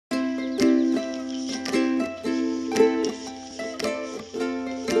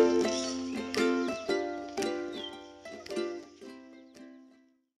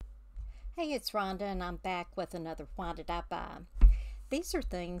Hey, it's Rhonda, and I'm back with another Why Did I Buy? These are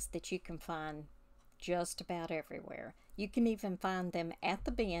things that you can find just about everywhere. You can even find them at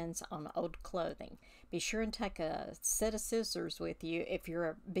the bins on old clothing. Be sure and take a set of scissors with you if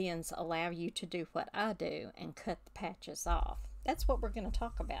your bins allow you to do what I do and cut the patches off. That's what we're going to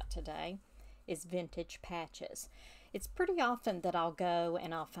talk about today is vintage patches. It's pretty often that I'll go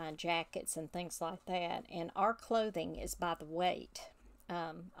and I'll find jackets and things like that, and our clothing is by the weight.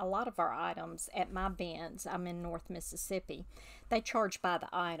 A lot of our items at my bins, I'm in North Mississippi, they charge by the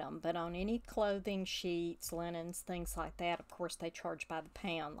item, but on any clothing, sheets, linens, things like that, of course, they charge by the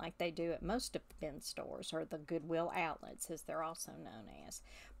pound like they do at most of the bin stores, or the Goodwill outlets, as they're also known as.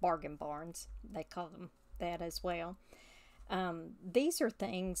 Bargain barns, they call them that as well. These are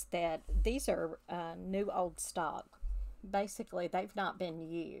things that, these are new old stock. Basically, they've not been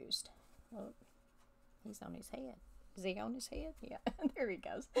used. Look, he's on his head. Is he on his head? Yeah, there he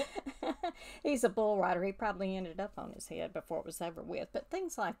goes. He's a bull rider. He probably ended up on his head before it was over with. But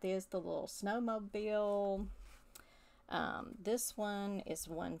things like this, the little snowmobile. This one is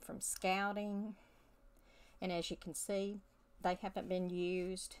one from scouting. And as you can see, they haven't been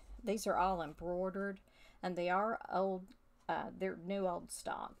used. These are all embroidered. And they are old, they're new old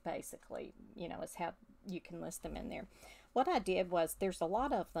stock, basically. You know, is how you can list them in there. What I did was, there's a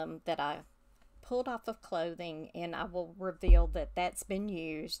lot of them that I pulled off of clothing, and I will reveal that that's been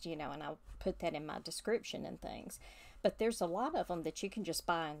used, you know, and I'll put that in my description and things. But there's a lot of them that you can just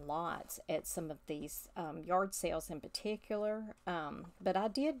buy in lots at some of these yard sales in particular. But I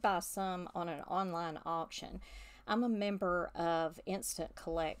did buy some on an online auction. I'm a member of Instant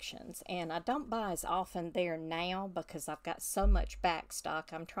Collections, and I don't buy as often there now because I've got so much back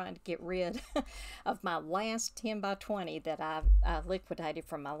stock. I'm trying to get rid of my last 10 by 20 that I liquidated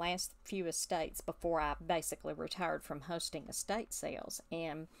from my last few estates before I basically retired from hosting estate sales.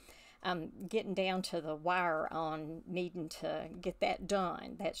 And I'm getting down to the wire on needing to get that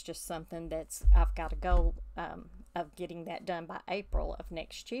done. That's just something that's, I've got a goal of getting that done by April of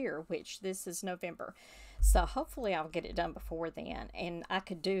next year, which this is November. So hopefully I'll get it done before then. And I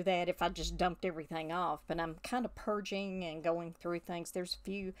could do that if I just dumped everything off. But I'm kind of purging and going through things. There's a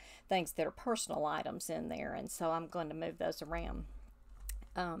few things that are personal items in there, and so I'm going to move those around.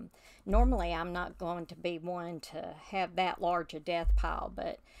 Normally I'm not going to be one to have that large a death pile,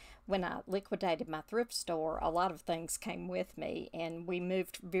 but when I liquidated my thrift store, a lot of things came with me, and we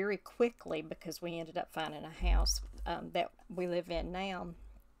moved very quickly because we ended up finding a house that we live in now,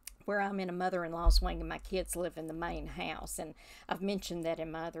 where I'm in a mother-in-law's wing and my kids live in the main house. And I've mentioned that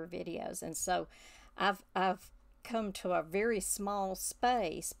in my other videos. And so I've come to a very small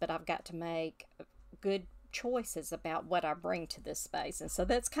space, but I've got to make good choices about what I bring to this space. And so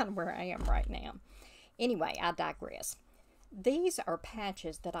that's kind of where I am right now. Anyway, I digress. These are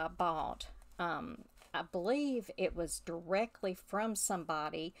patches that I bought. I believe it was directly from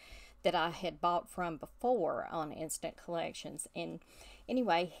somebody that I had bought from before on Instant Collections. And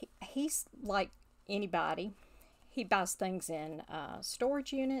anyway, he's like anybody. He buys things in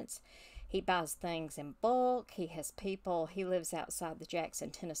storage units. He buys things in bulk. He has people, he lives outside the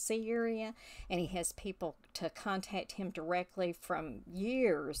Jackson, Tennessee area, and he has people to contact him directly from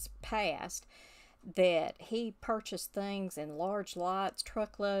years past that he purchased things in large lots,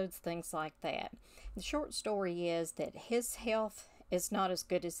 truckloads, things like that. The short story is that his health is not as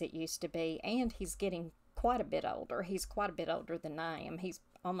good as it used to be, and he's getting quite a bit older. He's quite a bit older than I am. He's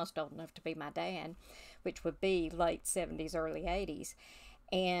almost old enough to be my dad, which would be late 70s, early 80s.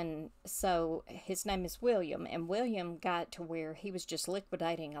 And so his name is William, and William got to where he was just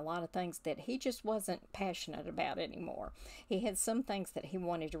liquidating a lot of things that he just wasn't passionate about anymore. He had some things that he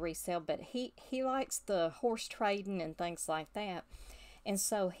wanted to resell, but he likes the horse trading and things like that. And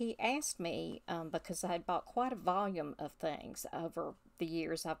so he asked me, because I had bought quite a volume of things over the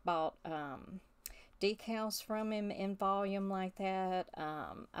years. I've bought decals from him in volume like that.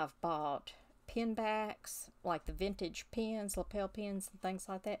 I've bought pin backs, like the vintage pins, lapel pins and things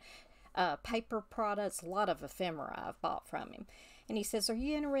like that. Paper products, a lot of ephemera I've bought from him. And he says, "Are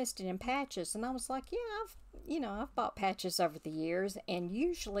you interested in patches?" And I was like, "Yeah, I've bought patches over the years, and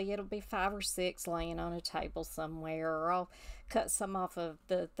usually it'll be 5 or 6 laying on a table somewhere, or I'll cut some off of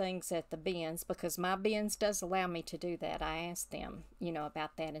the things at the bins, because my bins does allow me to do that." I asked them,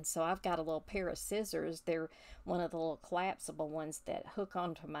 about that. And so I've got a little pair of scissors. They're one of the little collapsible ones that hook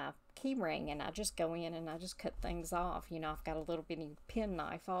onto my key ring, and I just go in and I just cut things off. I've got a little bitty pen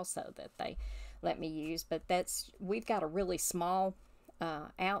knife also that they let me use, but we've got a really small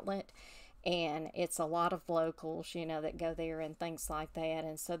outlet, and it's a lot of locals, that go there and things like that,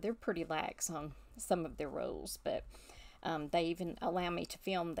 and so they're pretty lax on some of their rules. But They even allow me to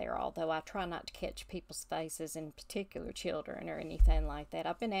film there, although I try not to catch people's faces, in particular children or anything like that.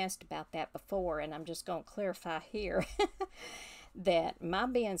 I've been asked about that before, and I'm just going to clarify here that my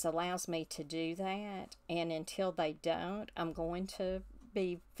Benz allows me to do that, and until they don't, I'm going to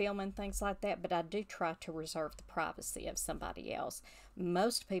be filming things like that, but I do try to reserve the privacy of somebody else.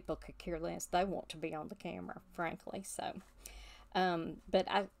 Most people could care less. They want to be on the camera, frankly. So, but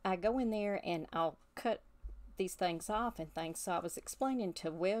I go in there and I'll cut these things off and things. So I was explaining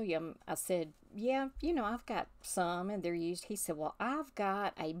to William, I said, yeah, you know, I've got some and they're used. He said, well, I've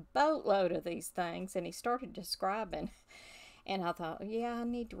got a boatload of these things. And he started describing. And I thought, yeah, I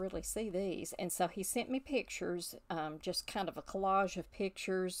need to really see these. And so he sent me pictures, just kind of a collage of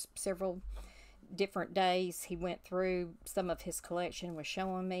pictures, several different days. He went through some of his collection, was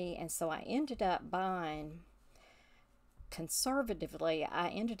showing me. And so I ended up buying, conservatively, I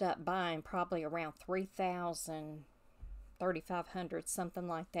ended up buying probably around 3,000, 3,500, something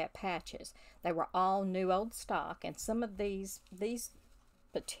like that, patches. They were all new old stock. And some of these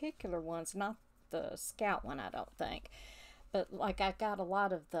particular ones, not the Scout one, I don't think, but like I got a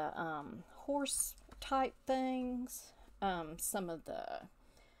lot of the horse type things, some of the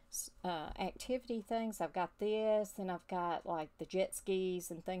activity things. I've got this, and I've got like the jet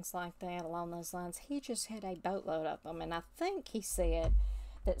skis and things like that along those lines. He just had a boatload of them, and I think he said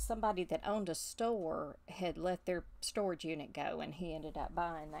that somebody that owned a store had let their storage unit go, and he ended up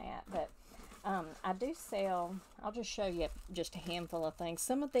buying that. But I do sell, I'll just show you just a handful of things.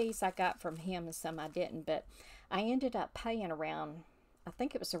 Some of these I got from him and some I didn't, but I ended up paying around, I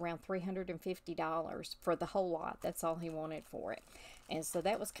think it was around $350 for the whole lot. That's all he wanted for it. And so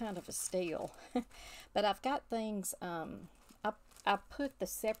that was kind of a steal. But I've got things, I put the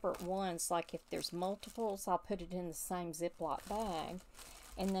separate ones, like if there's multiples, I'll put it in the same Ziploc bag.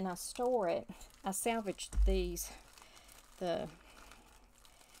 And then I store it. I salvaged these,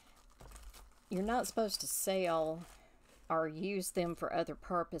 you're not supposed to sell or use them for other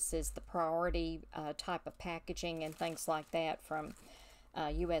purposes, the priority type of packaging and things like that from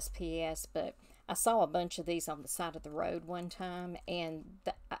USPS, but I saw a bunch of these on the side of the road one time, and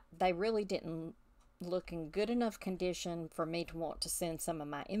they really didn't look in good enough condition for me to want to send some of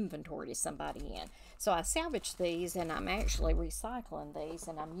my inventory to somebody in. So I salvaged these, and I'm actually recycling these,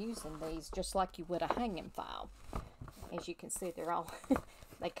 and I'm using these just like you would a hanging file. As you can see, they're all,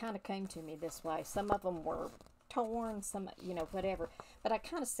 they kind of came to me this way. Some of them were torn, some, you know, whatever, but I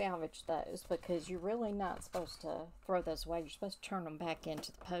kind of salvaged those because you're really not supposed to throw those away. You're supposed to turn them back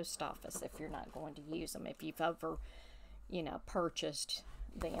into the post office if you're not going to use them, if you've over, you know, purchased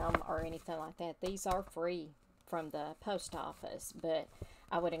them or anything like that. These are free from the post office, but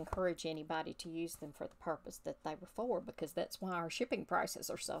I would encourage anybody to use them for the purpose that they were for, because that's why our shipping prices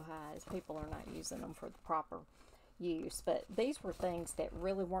are so high, is people are not using them for the proper use. But these were things that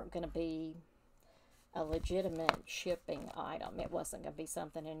really weren't going to be a legitimate shipping item. It wasn't going to be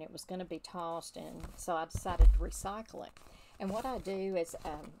something, and it was going to be tossed, and so I decided to recycle it. And what I do is,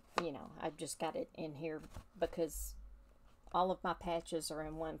 you know, I've just got it in here because all of my patches are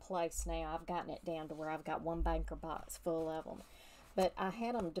in one place now. I've gotten it down to where I've got one banker box full of them. But I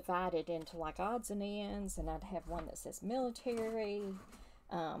had them divided into like odds and ends, and I'd have one that says military,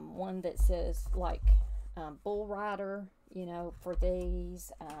 one that says like bull rider, you know, for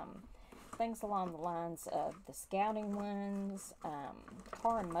these, things along the lines of the scouting ones,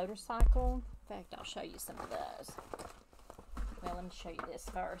 car and motorcycle. In fact, I'll show you some of those. Well, let me show you this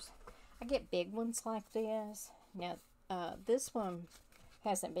first. I get big ones like this. Now, this one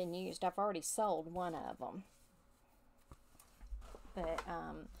hasn't been used. I've already sold one of them. But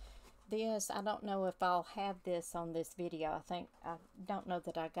this, I don't know if I'll have this on this video. I don't know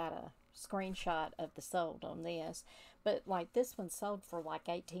that I got a screenshot of the sold on this, but like this one sold for like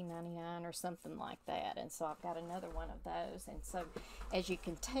 $18.99 or something like that, and so I've got another one of those. And so as you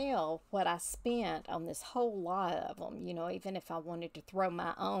can tell, what I spent on this whole lot of them, you know, even if I wanted to throw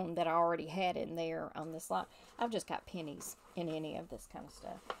my own that I already had in there on this lot, I've just got pennies in any of this kind of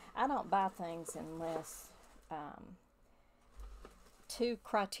stuff. I don't buy things unless two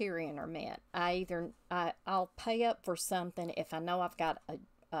criterion are met. I'll pay up for something if I know I've got a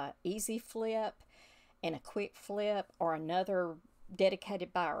easy flip and a quick flip, or another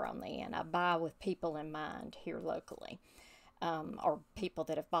dedicated buyer on the end. I buy with people in mind here locally, or people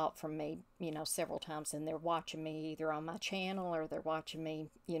that have bought from me, you know, several times, and they're watching me either on my channel or they're watching me,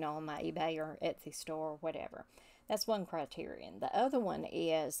 you know, on my eBay or Etsy store or whatever. That's one criterion. The other one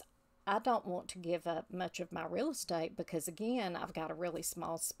is I don't want to give up much of my real estate because, again, I've got a really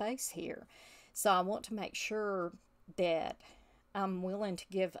small space here. So I want to make sure that I'm willing to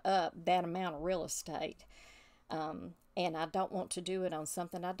give up that amount of real estate And I don't want to do it on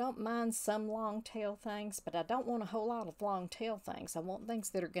something. I don't mind some long tail things, but I don't want a whole lot of long tail things. I want things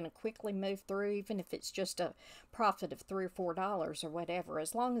that are going to quickly move through, even if it's just a profit of $3 or $4 or whatever.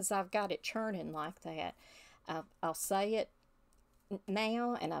 As long as I've got it churning like that, I'll say it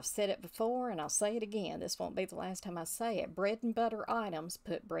now, and I've said it before, and I'll say it again. This won't be the last time I say it. Bread and butter items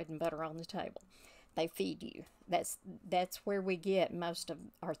put bread and butter on the table. They feed you. That's where we get most of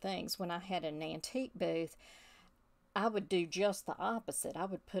our things. When I had an antique booth, I would do just the opposite. I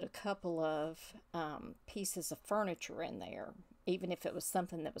would put a couple of pieces of furniture in there, even if it was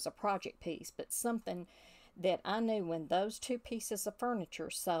something that was a project piece, but something that I knew when those two pieces of furniture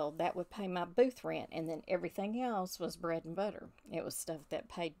sold, that would pay my booth rent, and then everything else was bread and butter. It was stuff that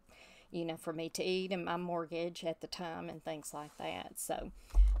paid, for me to eat and my mortgage at the time and things like that. So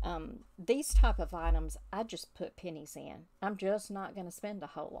these type of items, I just put pennies in. I'm just not going to spend a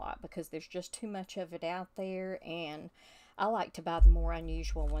whole lot because there's just too much of it out there, and I like to buy the more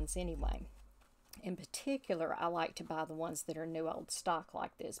unusual ones anyway. In particular, I like to buy the ones that are new old stock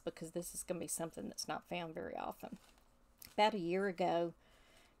like this, because this is going to be something that's not found very often. About a year ago,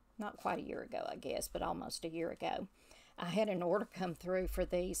 not quite a year ago, I guess, but almost a year ago, I had an order come through for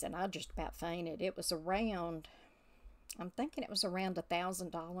these, and I just about fainted. It was around, I'm thinking it was around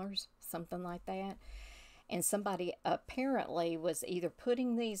 $1,000, something like that. And somebody apparently was either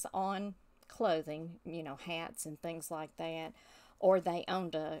putting these on clothing, hats and things like that, or they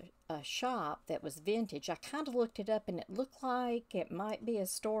owned a shop that was vintage. I kind of looked it up, and it looked like it might be a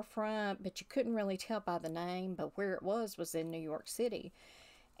storefront, but you couldn't really tell by the name. But where it was in New York City,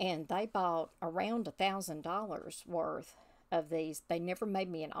 and they bought around $1,000 worth of these. They never made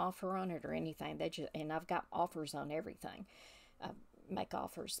me an offer on it or anything. And I've got offers on everything. Make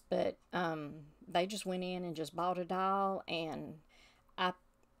offers, but they just went in and just bought it all, and I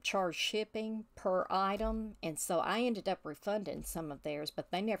charge shipping per item, and so I ended up refunding some of theirs,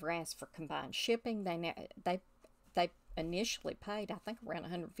 but they never asked for combined shipping. They initially paid, I think, around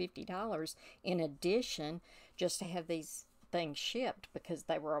 $150 in addition, just to have these things shipped, because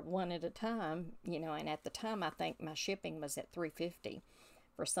they were one at a time, and at the time I think my shipping was at $350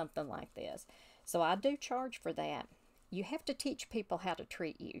 for something like this. So I do charge for that. You have to teach people how to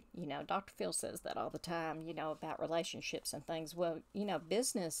treat you. Dr. Phil says that all the time, about relationships and things. Well,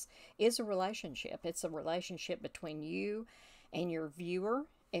 business is a relationship. It's a relationship between you and your viewer.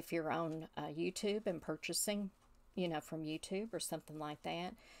 If you're on YouTube and purchasing, from YouTube or something like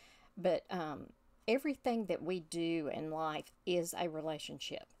that. But everything that we do in life is a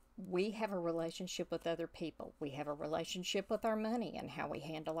relationship. We have a relationship with other people. We have a relationship with our money and how we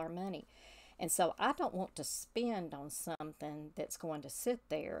handle our money. And so I don't want to spend on something that's going to sit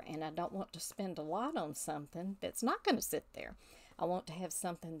there, and I don't want to spend a lot on something that's not going to sit there. I want to have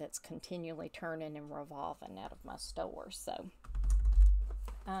something that's continually turning and revolving out of my store. So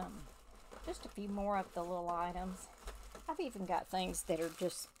just a few more of the little items. I've even got things that are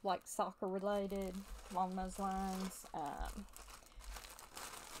just like soccer related, along those lines. Let's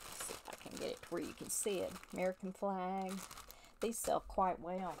see if I can get it to where you can see it. American flag. These sell quite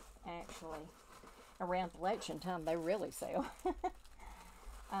well, actually. Around election time, they really sell.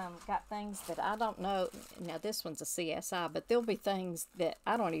 Got things that I don't know. Now, this one's a CSI, but there'll be things that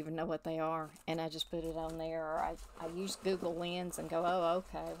I don't even know what they are, and I just put it on there, or I use Google Lens and go, oh,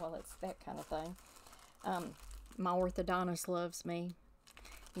 okay, well, it's that kind of thing. My orthodontist loves me.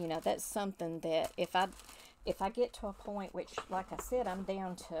 That's something that if I get to a point, which, like I said, I'm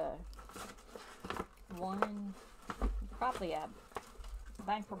down to probably a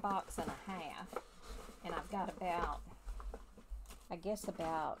banker box and a half, and I've got about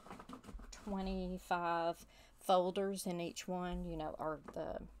 25 folders in each one, or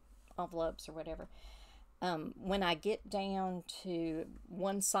the envelopes or whatever. When I get down to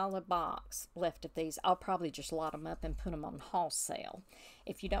one solid box left of these, I'll probably just lot them up and put them on wholesale.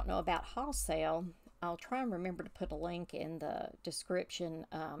 If you don't know about wholesale, I'll try and remember to put a link in the description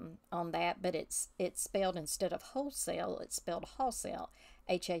on that, but it's spelled, instead of wholesale, it's spelled wholesale,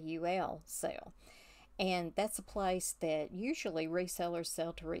 H-A-U-L, sale. And that's a place that usually resellers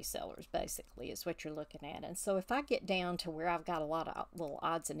sell to resellers, basically, is what you're looking at. And so if I get down to where I've got a lot of little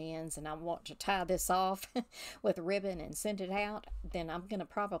odds and ends and I want to tie this off with a ribbon and send it out, then I'm going to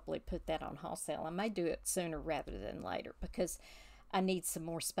probably put that on wholesale. I may do it sooner rather than later, because I need some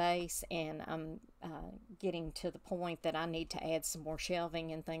more space, and I'm getting to the point that I need to add some more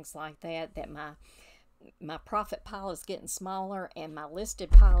shelving and things like that, that my profit pile is getting smaller and my listed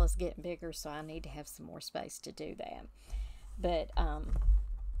pile is getting bigger, so I need to have some more space to do that. But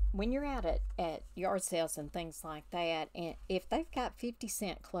when you're out at yard sales and things like that, and if they've got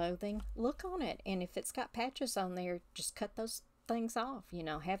 50-cent clothing, look on it. And if it's got patches on there, just cut those things off.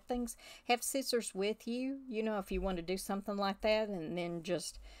 Have scissors with you, if you want to do something like that, and then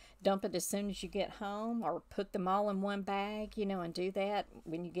just dump it as soon as you get home, or put them all in one bag, and do that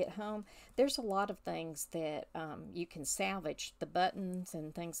when you get home. There's a lot of things that you can salvage, the buttons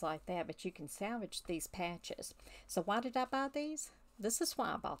and things like that, but you can salvage these patches. So why did I buy these? This is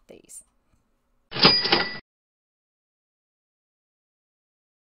why I bought these.